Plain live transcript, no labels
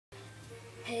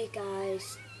Hey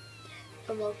guys,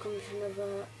 and welcome to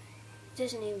another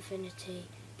Disney Infinity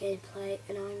gameplay,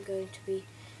 and I'm going to be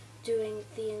doing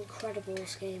the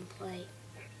Incredibles gameplay.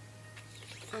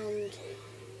 And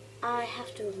I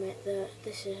have to admit that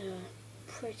this is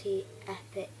a pretty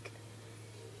epic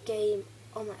game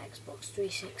on the Xbox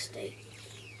 360.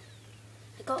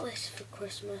 I got this for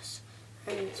Christmas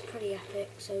and it's pretty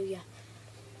epic, so yeah.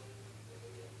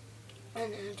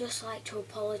 And I'd just like to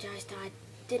apologise that I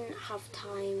didn't have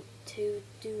time to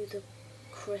do the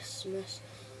Christmas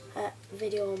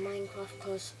video on Minecraft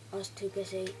because I was too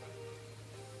busy.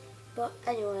 But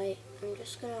anyway, I'm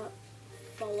just gonna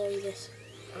follow this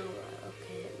arrow.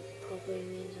 Okay, it probably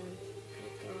means I'm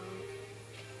gonna go out.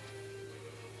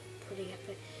 Pretty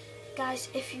epic. Guys,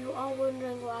 if you are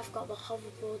wondering why I've got the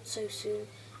hoverboard so soon,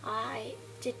 I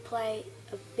did play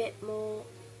a bit more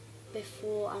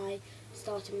before I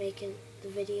started making the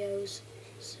videos,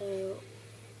 so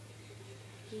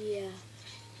yeah,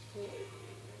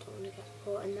 don't want to get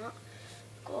caught in that.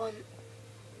 Go on,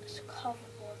 this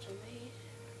hoverboard on me.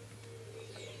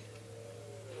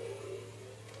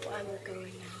 Where am I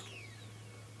going now?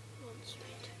 Wants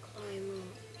me to climb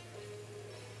up.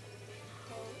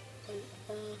 How on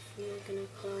earth am I going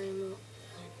to climb up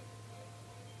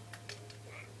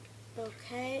then?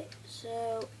 Okay,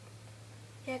 so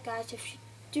yeah guys, if you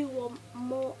do want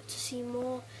to see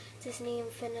more Disney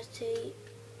Infinity,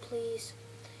 please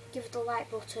give the like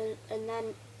button and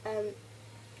then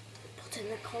put in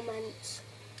the comments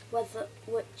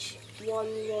which one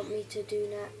you want me to do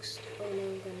next. Oh no,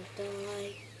 I'm gonna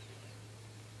die.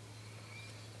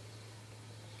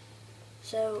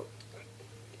 So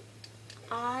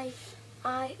I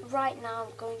right now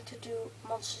I'm going to do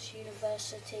Monsters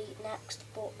University next,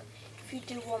 but if you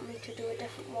do want me to do a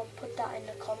different one, put that in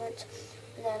the comments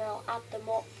and then I'll add them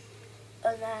up,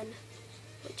 and then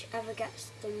whichever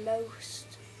gets the most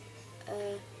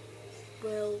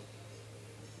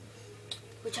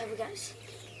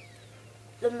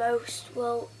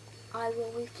I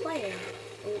will be playing.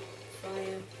 Oh,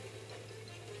 fire.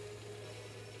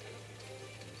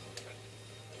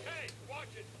 Hey,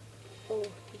 watch it. Oh,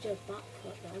 you did a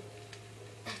backflip then.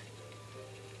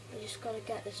 I just gotta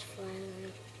get this fire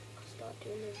and I'll start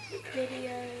doing the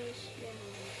videos. Yeah.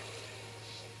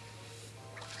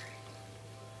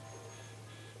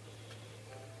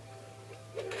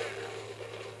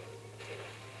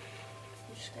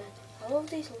 I love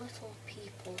these little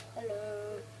people.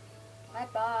 Hello. Bye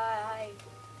bye.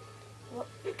 What?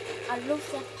 I love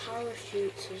their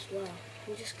parachutes as well.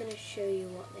 I'm just going to show you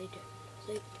what they do.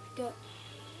 So they go.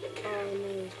 Oh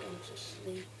no, he's gone to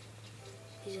sleep.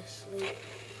 He's asleep.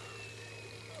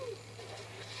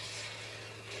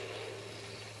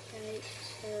 Okay,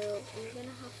 so I'm going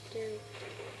to have to.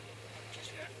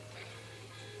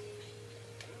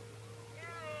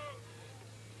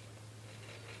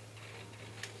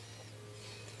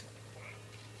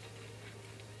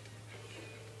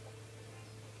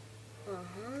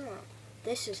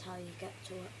 This is how you get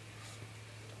to it.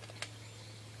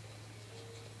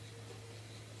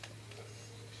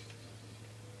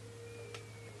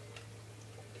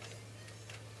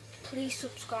 Please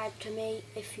subscribe to me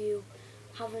if you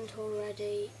haven't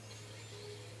already.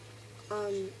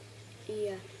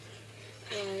 Yeah.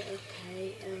 Right,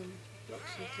 okay.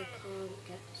 Looks like I can't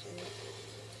get to it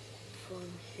from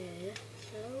here.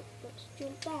 So let's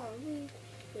jump down.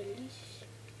 Release.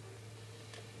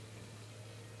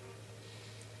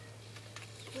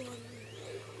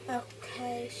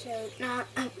 Okay, so now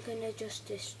I'm gonna just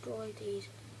destroy these.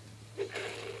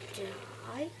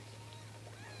 Die.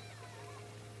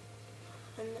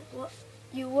 And what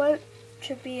you won't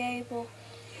to be able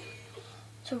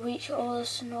to reach all the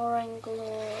snoring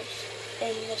lords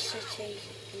in the city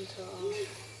until.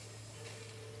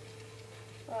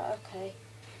 Right, okay.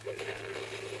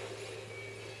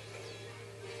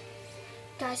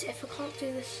 Guys, if I can't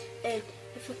do this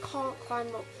if I can't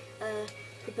climb up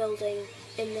the building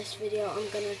in this video, I'm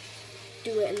gonna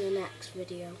do it in the next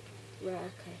video. Right,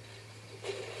 okay.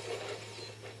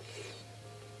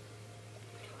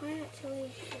 Do I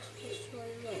actually just destroy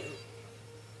them?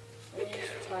 Let's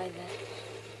just try that.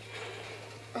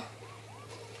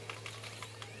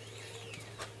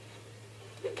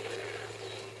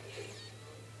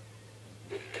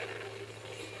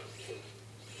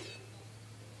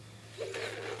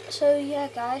 So yeah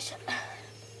guys,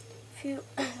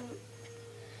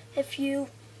 if you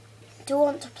do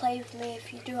want to play with me,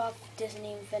 if you do have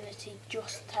Disney Infinity,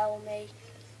 just tell me,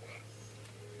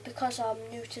 because I'm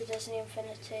new to Disney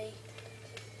Infinity.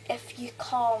 If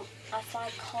I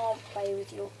can't play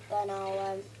with you, then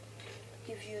I'll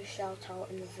give you a shout out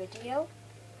in the video.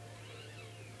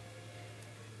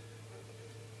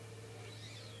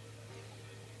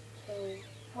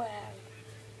 Where?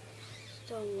 It's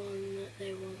the one that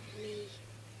they want me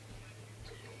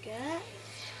to get.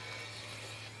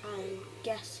 I'm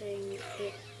guessing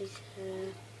it is her.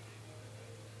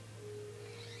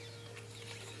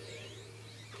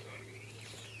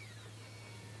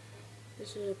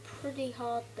 This is a pretty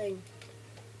hard thing.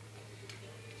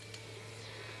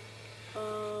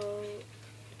 Oh,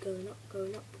 going up,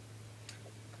 going up.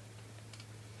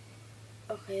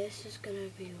 Okay, this is gonna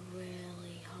be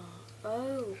really hard.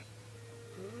 Oh,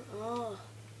 oh,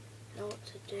 I know what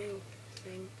to do, I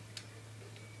think.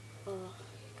 Oh,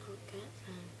 can't get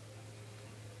them.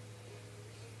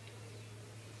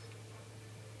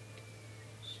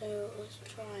 So let's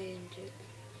try and do.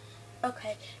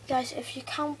 Okay, guys, if you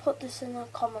can put this in the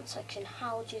comment section,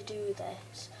 how do you do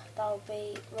this? That would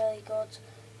be really good.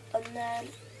 And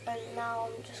now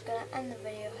I'm just gonna end the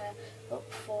video here. But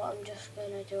before, I'm just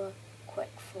gonna do a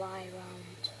quick fly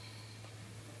around.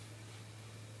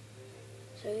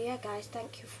 So yeah, guys,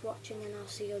 thank you for watching, and I'll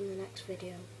see you in the next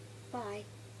video. Bye.